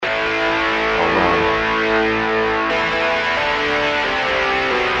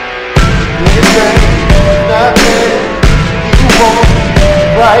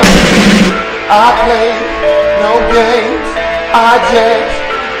I play no games, I just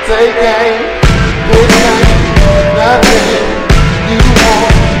take aim. This ain't nothing you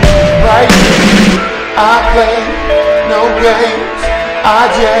want right here. I play no games,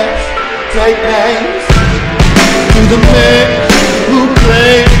 I just take names. To the man who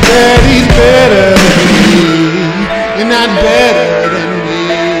claims that he's better than me, you're not better than me.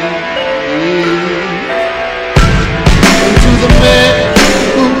 And to the man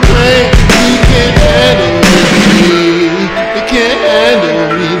who claims he can't handle me, he can't handle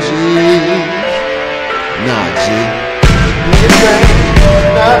me, G. Nah, G. This ain't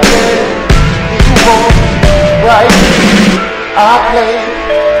nothing you want right here. I play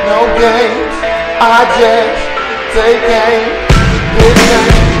no games, I just take aim. This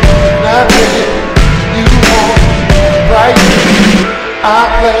ain't nothing you want right here. I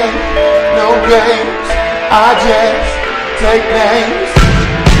play no games, I just take names.